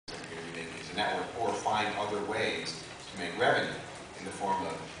network or find other ways to make revenue in the form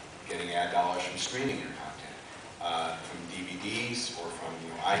of getting ad dollars from streaming your content, from DVDs or from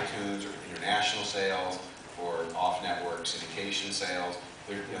iTunes or international sales or off-network syndication sales.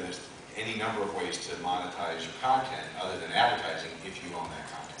 There's any number of ways to monetize your content other than advertising if you own that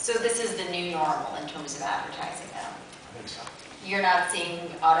content. So this is the new normal in terms of advertising now? I think so. You're not seeing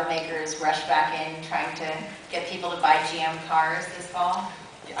automakers rush back in trying to get people to buy GM cars this fall?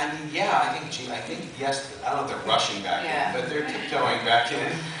 I mean, yeah, I think yes. I don't know if they're rushing back in, but they're tiptoeing back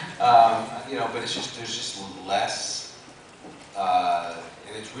in. But it's just there's just less,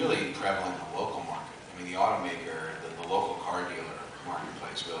 and it's really prevalent in the local market. I mean, the automaker, the local car dealer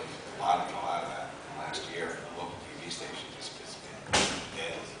marketplace, really a lot of that in the last year. The local TV stations has been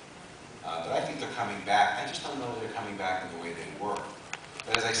dead. But I think they're coming back. I just don't know if they're coming back in the way they were.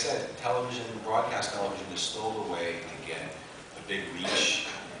 But as I said, television, broadcast television is still the way to get the big reach.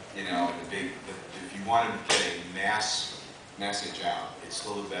 If you want to get a mass message out, it's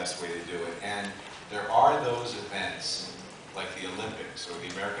still the best way to do it. And there are those events, like the Olympics or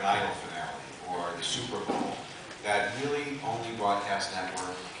the American Idol finale or the Super Bowl, that really only broadcast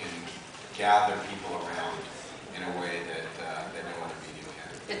network can gather people around in a way that no other medium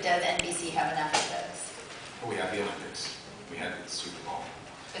can. But does NBC have enough of those? Well, we have the Olympics. We have the Super Bowl.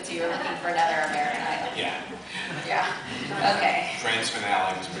 But so you're looking for another American Idol? Yeah. Yeah. Okay. Friends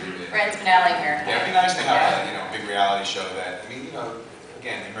finale was pretty big. Friends finale, American Idol. Yeah, it'd be nice to have a big reality show that,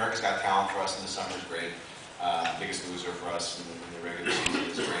 again, America's Got Talent for us in the summer is great. Biggest Loser for us in the regular season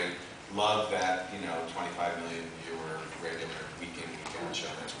is great. Love that, 25 million viewer regular weekend show.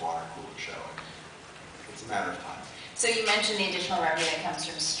 That's water cooler show. It's a matter of time. So you mentioned the additional revenue that comes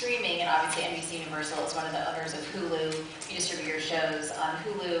from streaming, and obviously NBC Universal is one of the owners of Hulu. You distribute your shows on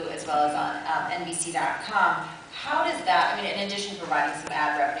Hulu as well as on NBC.com. How does that, in addition to providing some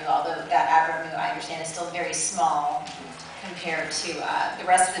ad revenue, although that ad revenue, I understand, is still very small compared to the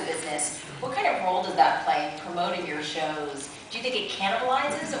rest of the business, what kind of role does that play in promoting your shows? Do you think it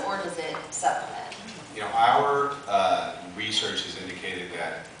cannibalizes or does it supplement? Our research has indicated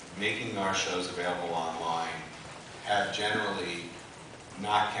that making our shows available online have generally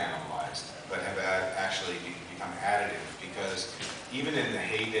not cannibalized, but have actually become additive, because even in the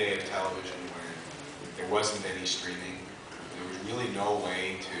heyday of television when there wasn't any streaming, there was really no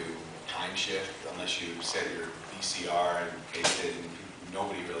way to time shift unless you set your VCR and taped it, and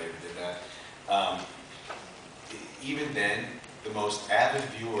nobody really ever did that. Even then, the most avid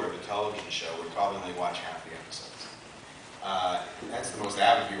viewer of a television show would probably only watch half the episodes. That's the most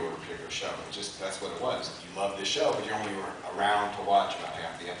avid viewer of a particular show. That's what it was. You love this show, but you're only around to watch about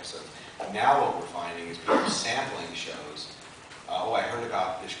half the episodes. Now what we're finding is people sampling shows. I heard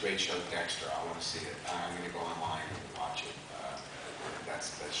about this great show Dexter. I want to see it. I'm going to go online and watch it.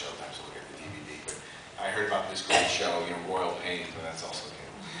 That's Showtime, so we'll get the DVD. But I heard about this great show, Royal Pains, but that's also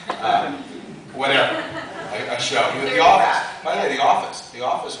cable. Whatever, a show. The Office. By the way, The Office. The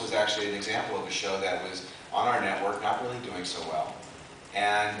Office was actually an example of a show that was on our network, not really doing so well.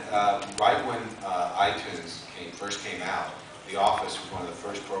 And right when iTunes first came out, The Office was one of the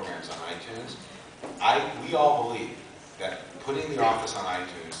first programs on iTunes. We all believe that putting The Office on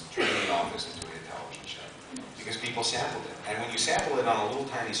iTunes turned The Office into a television show, because people sampled it. And when you sample it on a little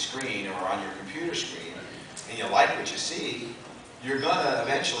tiny screen or on your computer screen, and you like what you see, you're going to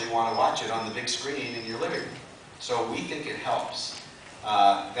eventually want to watch it on the big screen in your living room. So we think it helps.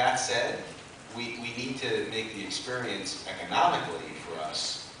 That said, we need to make the experience economically for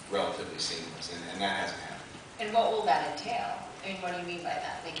us relatively seamless, and that hasn't happened. And what will that entail? What do you mean by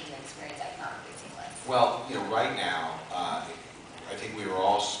that, making the experience economically seamless? Well, right now, I think we were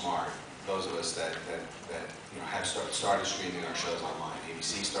all smart, those of us that have started streaming our shows online.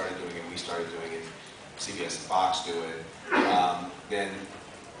 ABC started doing it, we started doing it, CBS and Fox do it, then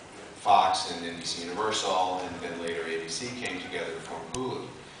Fox and NBC Universal, and then later ABC came together to form Hulu.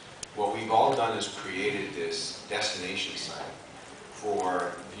 What we've all done is created this destination site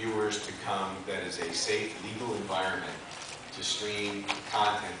for viewers to come that is a safe, legal environment to stream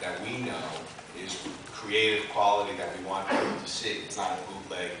content that we know is creative quality that we want people to see. It's not a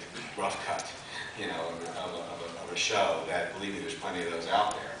bootleg, rough cut, of a show that, believe me, there's plenty of those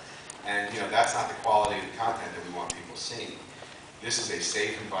out there. And that's not the quality of the content that we want people seeing. This is a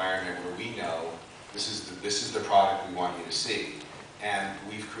safe environment where we know this is the product we want you to see. And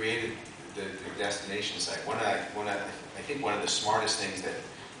we've created the destination site. I think one of the smartest things that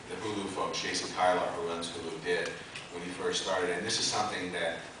the Hulu folks, Jason Kylar, who runs Hulu, did when he first started, and this is something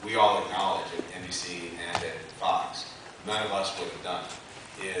that we all acknowledge at NBC and at Fox, none of us would have done,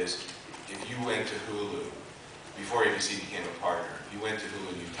 is if you went to Hulu before ABC became a partner, if you went to Hulu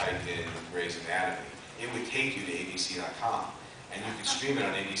and you typed in Grey's Anatomy, it would take you to abc.com. And you could stream it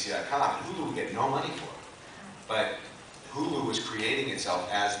on abc.com, and Hulu would get no money for it. But Hulu was creating itself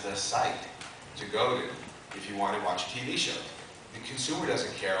as the site to go to if you want to watch a TV show. The consumer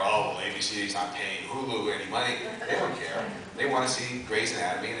doesn't care, oh, well, ABC is not paying Hulu any money. They don't care. They want to see Grey's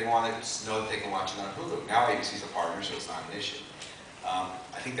Anatomy, and they want to know that they can watch it on Hulu. Now ABC is a partner, so it's not an issue.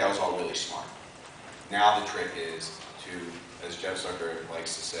 I think that was all really smart. Now the trick is to, as Jeff Zucker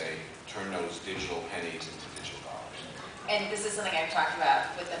likes to say, turn those digital pennies into digital dollars. And this is something I've talked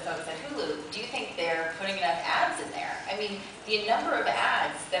about with the folks at Hulu. Do you think they're putting enough ads in there? I mean, the number of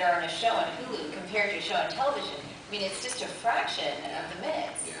ads that are on a show on Hulu compared to a show on television, I mean, it's just a fraction of the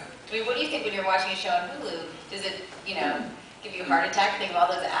minutes. Yeah. I mean, what do you think when you're watching a show on Hulu? Does it, you know, give you a heart attack to think of all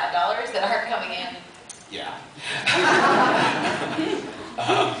those ad dollars that aren't coming in? Yeah.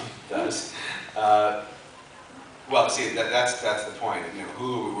 Does. Well, see, that's the point. You know,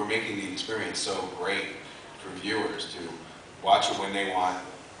 Hulu, we're making the experience so great for viewers to watch it when they want,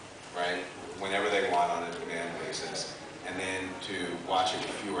 right? Whenever they want on a demand basis, and then to watch it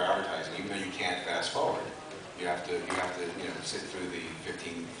with fewer advertising, even though you can't fast forward. You have to sit through the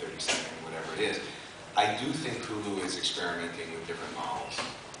 15, 30 second, whatever it is. I do think Hulu is experimenting with different models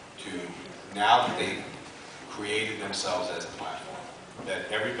to, now that they've created themselves as a platform,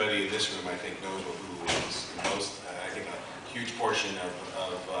 that everybody in this room, I think, knows what Hulu is. Most, I think a huge portion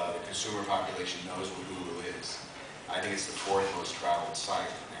of the consumer population knows what Hulu is. I think it's the 4th most traveled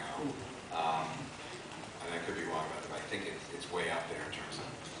site now. And I could be wrong about it, but I think it's way up there in terms of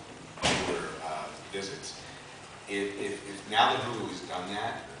viewer visits. If now that Hulu has done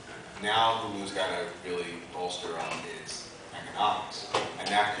that, now Hulu's got to really bolster up its economics. And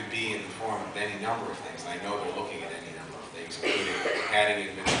that could be in the form of any number of things. And I know they're looking at any number of things, including adding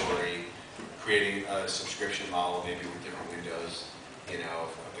inventory, creating a subscription model, maybe with different windows, you know,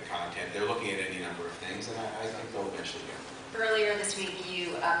 of the content. They're looking at any number of things, and I think they'll eventually get there. Earlier this week,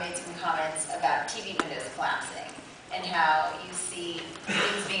 you made some comments about TV windows collapsing and how you see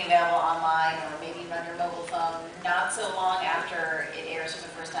things being available online or maybe even on your mobile phone not so long after it airs for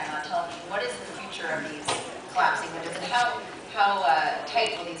the first time on television. What is the future of these collapsing windows, and how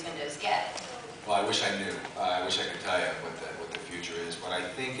tight will these windows get? Well, I wish I knew. I wish I could tell you what the future is. But I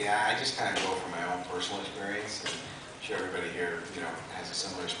think I just kind of go from my own personal experience, and I'm sure everybody here, you know, has a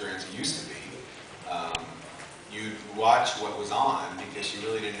similar experience. It used to be you'd watch what was on because you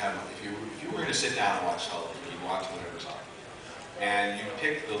really didn't have. If you were going to sit down and watch television, you'd watch whatever's on, and you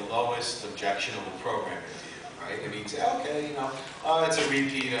pick the lowest objectionable programming to you, right? It means, okay, you know, oh, it's a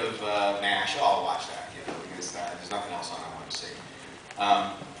repeat of MASH. Oh, I'll watch that, you know, because there's nothing else on I want to see.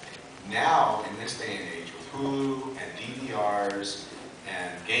 Now, in this day and age, with Hulu and DVRs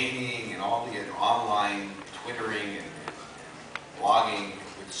and gaming and all the online twittering and blogging,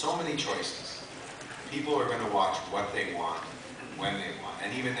 with so many choices, people are going to watch what they want, when they want,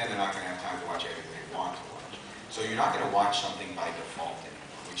 and even then they're not going to have time to watch everything they want to watch. So you're not going to watch something by default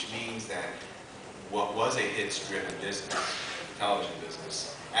anymore, which means that what was a hits-driven business, the television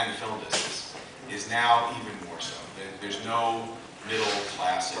business and the film business, is now even more so. There's no middle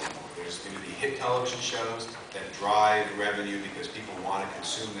class anymore. There's going to be hit television shows that drive revenue because people want to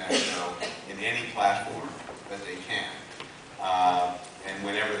consume that show in any platform that they can, and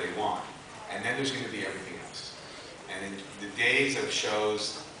whenever they want. And then there's going to be everything else. And in the days of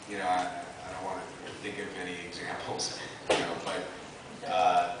shows, you know, I don't want to think of any examples, you know,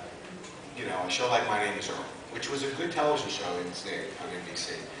 but, you know, a show like My Name is Earl, which was a good television show in its day on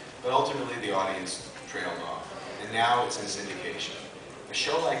NBC, but ultimately the audience trailed off. And now it's in syndication. A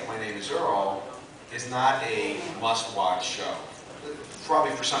show like My Name is Earl is not a must-watch show.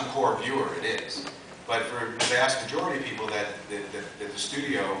 Probably for some core viewer it is. But for the vast majority of people that the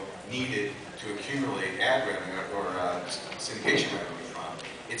studio needed to accumulate ad revenue or syndication revenue from,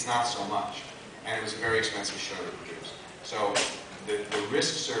 it's not so much. And it was a very expensive show to produce. So the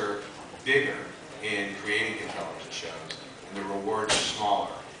risks are bigger in creating good television shows, and the rewards are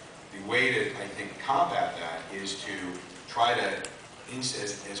smaller. The way to, I think, combat that is to try to,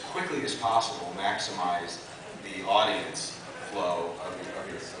 as quickly as possible, maximize the audience flow of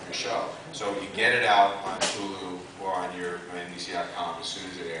your show. So you get it out on Hulu or on your NBC.com as soon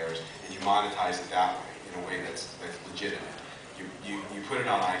as it airs, and you monetize it that way, in a way that's legitimate. You put it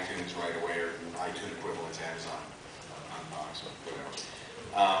on iTunes right away, or iTunes equivalents, Amazon, on Box, or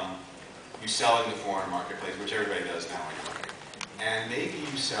whatever. You sell it in the foreign marketplace, which everybody does now anyway. And maybe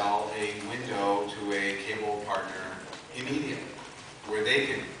you sell a window to a cable partner immediately, where they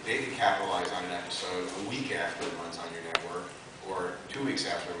can capitalize on an episode a week after it runs on your network, or 2 weeks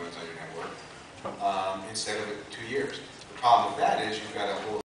after it runs on your network, instead of 2 years. The problem with that is you've got a whole